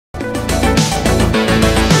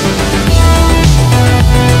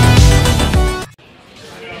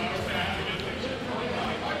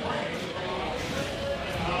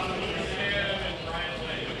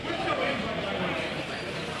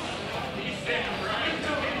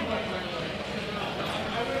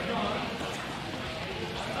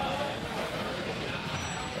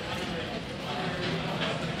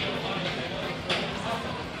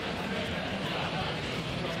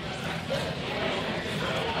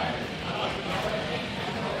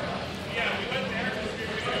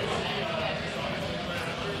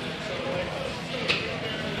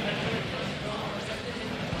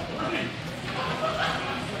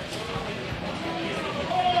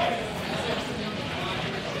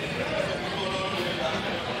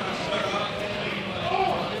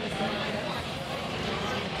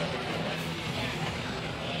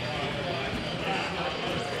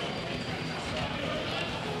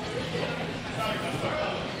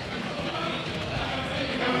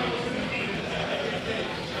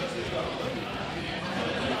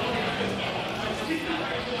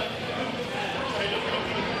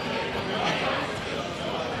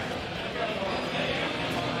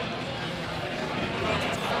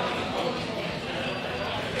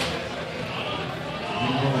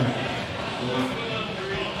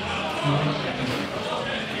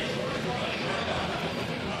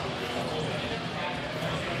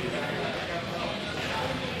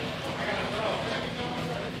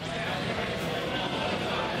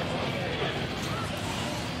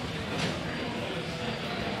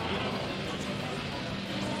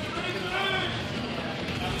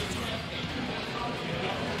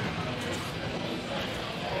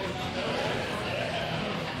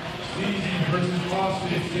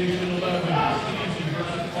Austin, Station 11. Stevenson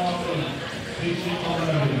versus Austin, Station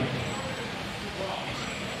 11.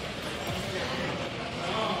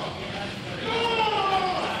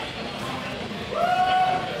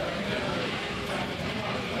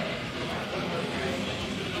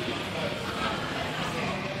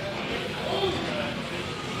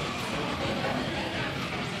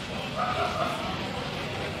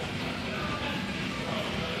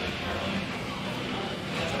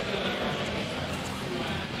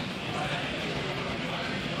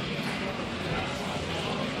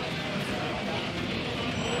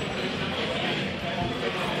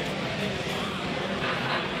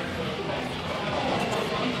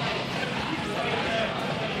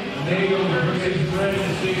 NATO versus Red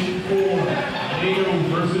in Station 4. NATO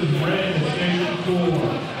versus Red in Station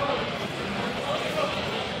 4.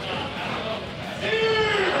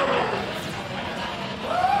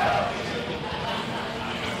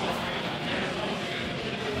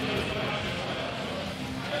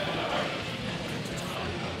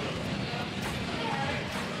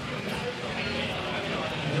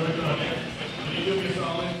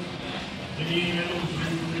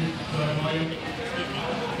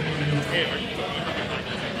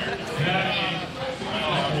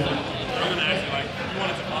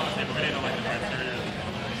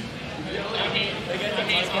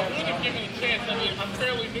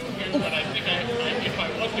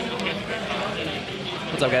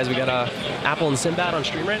 What's up, guys? We got Apple and Sinbad on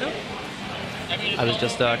stream right now. I was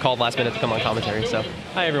just called last minute to come on commentary, so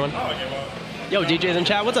hi everyone. Yo, DJ's in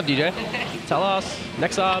chat. What's up, DJ? Tell us.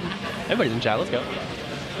 Next up. Everybody's in chat. Let's go.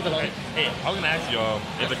 Hey, I was gonna ask you,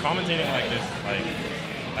 is the commentating like this,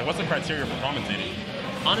 like what's the criteria for commentating?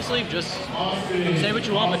 Honestly, just say what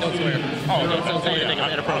you want, but don't swear. Oh, don't say anything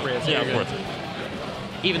inappropriate. Yeah, of course.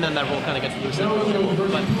 Even then, that rule kind of gets loosened.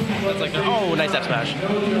 But that's like, oh, nice F smash.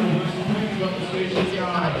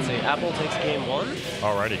 Let's see, Apple takes game 1.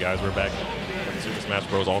 Alrighty, guys, we're back. Super Smash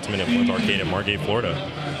Bros. Ultimate at Flynn's Arcade in Margate, Florida.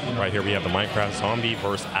 Right here we have the Minecraft Zombie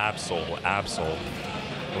versus Absol.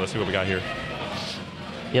 Well, let's see what we got here.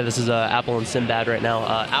 Yeah, this is Apple and Sinbad right now.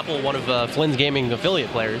 Apple, one of Flynn's gaming affiliate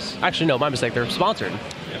players. Actually, no, my mistake. They're sponsored. Yeah,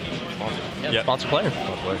 sponsored. Yeah, sponsored player.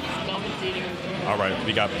 All right,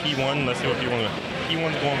 we got P1. Let's see what P1 is.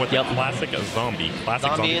 P1's going with the classic Zombie. Classic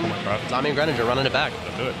Zombie from Minecraft. Zombie and Greninja running it back.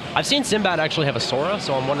 Let's do it. I've seen Sinbad actually have a Sora,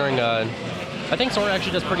 so I'm wondering. I think Sora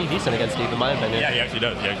actually does pretty decent against Steve, in my opinion. Yeah, he actually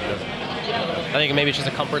does. I think maybe it's just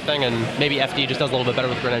a comfort thing, and maybe FD just does a little bit better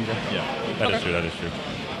with Greninja. Yeah, that is true. That is true.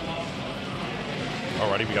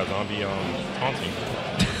 Alrighty, we got Zombie taunting.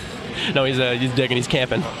 No, he's digging. He's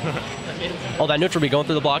camping. Oh, that neutral be going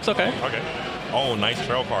through the blocks. Okay. Okay. Oh, nice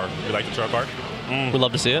trail card. You like the trail card? We'd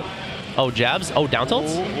love to see it. Oh, jabs. Oh, down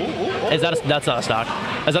tilts. Is that that's not a stock?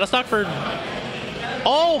 Is that a stock for?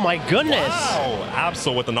 Oh my goodness! Wow,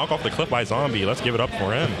 Absol with the knock off the cliff by Zombie. Let's give it up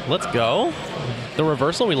for him. Let's go. The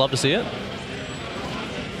reversal. We love to see it.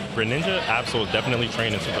 Greninja, Absol is definitely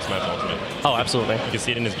trained in Super Smash Ultimate. Oh, absolutely. You can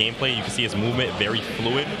see it in his gameplay. You can see his movement, very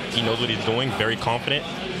fluid. He knows what he's doing, very confident.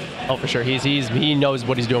 Oh, for sure. He knows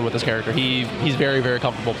what he's doing with this character. He's very, very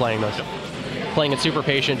comfortable playing this. Yep. Playing it super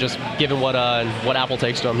patient, just given what Apple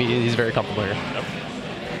takes to him, he's very comfortable here. Yep.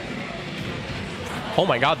 Oh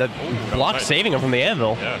my God, that block nice. Saving him from the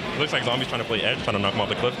anvil. Yeah, it looks like Zombie's trying to play edge, trying to knock him off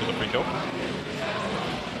the cliff with a free kill.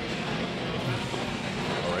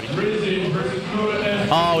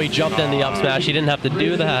 Oh, he jumped in the up smash. He didn't have to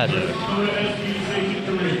do that.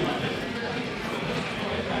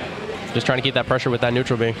 Just trying to keep that pressure with that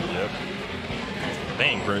neutral B. Yep.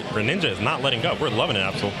 Dang, Greninja is not letting up. We're loving it,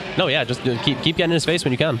 Absol. No, yeah, just keep getting in his face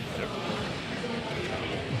when you can. Yep.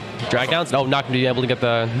 Drag downs? No, not going to be able to get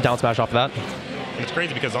the down smash off of that. And it's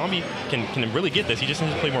crazy because Zombie can really get this. He just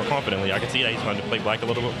needs to play more confidently. I can see that he's trying to play Black a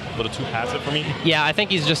little too passive for me. Yeah, I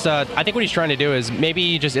think he's just. I think what he's trying to do is maybe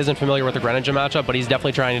he just isn't familiar with the Greninja matchup, but he's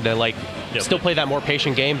definitely trying to still play that more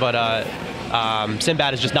patient game. But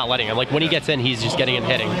Sinbad is just not letting him. Like when he gets in, he's just getting and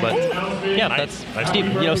hitting. But yeah, nice. That's Steve.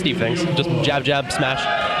 You know Steve things. Just jab, jab, smash.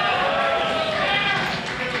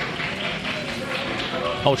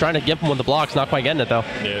 Oh, trying to get him with the blocks, not quite getting it though.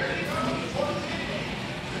 Yeah.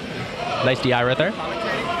 Nice DI right there.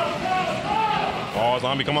 Oh,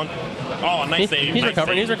 Zombie, come on. Oh, nice save. He's nice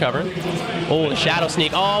recovering, save. he's recovering. Oh, the shadow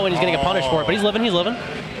sneak. Oh, and he's going to get punished for it, but he's living, he's living.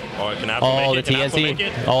 Oh, can Absol make it? The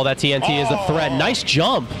TNT. Oh, that TNT is a threat. Nice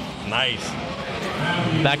jump. Nice.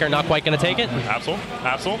 Back air not quite going to take it. Absol.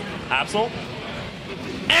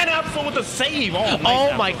 And Absol with the save. Oh, nice,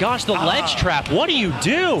 oh my gosh, the ledge trap. What do you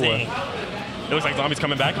do? Dang. It looks like Zombie's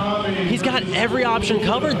coming back. He's got every option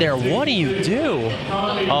covered there. What do you do?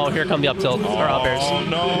 Oh, here come the up tilt. Or up airs. Oh,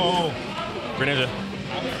 no. Greninja.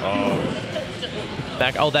 Oh.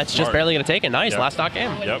 back. Oh, that's just Smart. barely going to take it. Nice. Yep. Last stock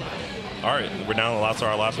game. Yep. All right, we're down to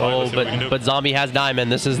our last fight. Oh, Let's see what we can do. but Zombie has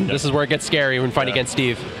Diamond. This is where it gets scary when fighting against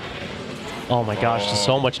Steve. Oh my gosh, just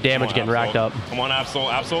so much damage getting racked up. Come on,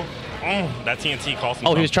 Absol. That TNT cost him.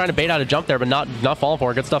 Oh, he was trying to bait out a jump there, but not falling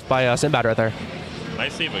for it. Good stuff by Sinbad right there.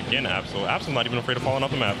 Nice save again, Absol. Absol's not even afraid of falling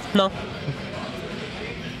off the map. No.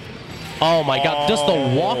 Oh my god, just the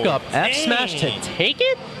walk up F smash to take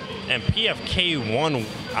it? And PFKI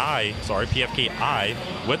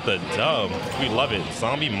with the dub. We love it.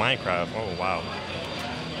 Zombie Minecraft. Oh, wow.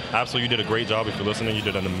 Absol, you did a great job. If you're listening, you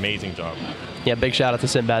did an amazing job. Yeah, big shout out to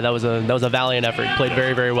Sinbad. That was a valiant effort. He played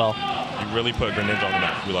very, very well. You really put Greninja on the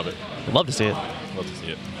map. We love it. Love to see it. Love to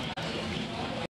see it.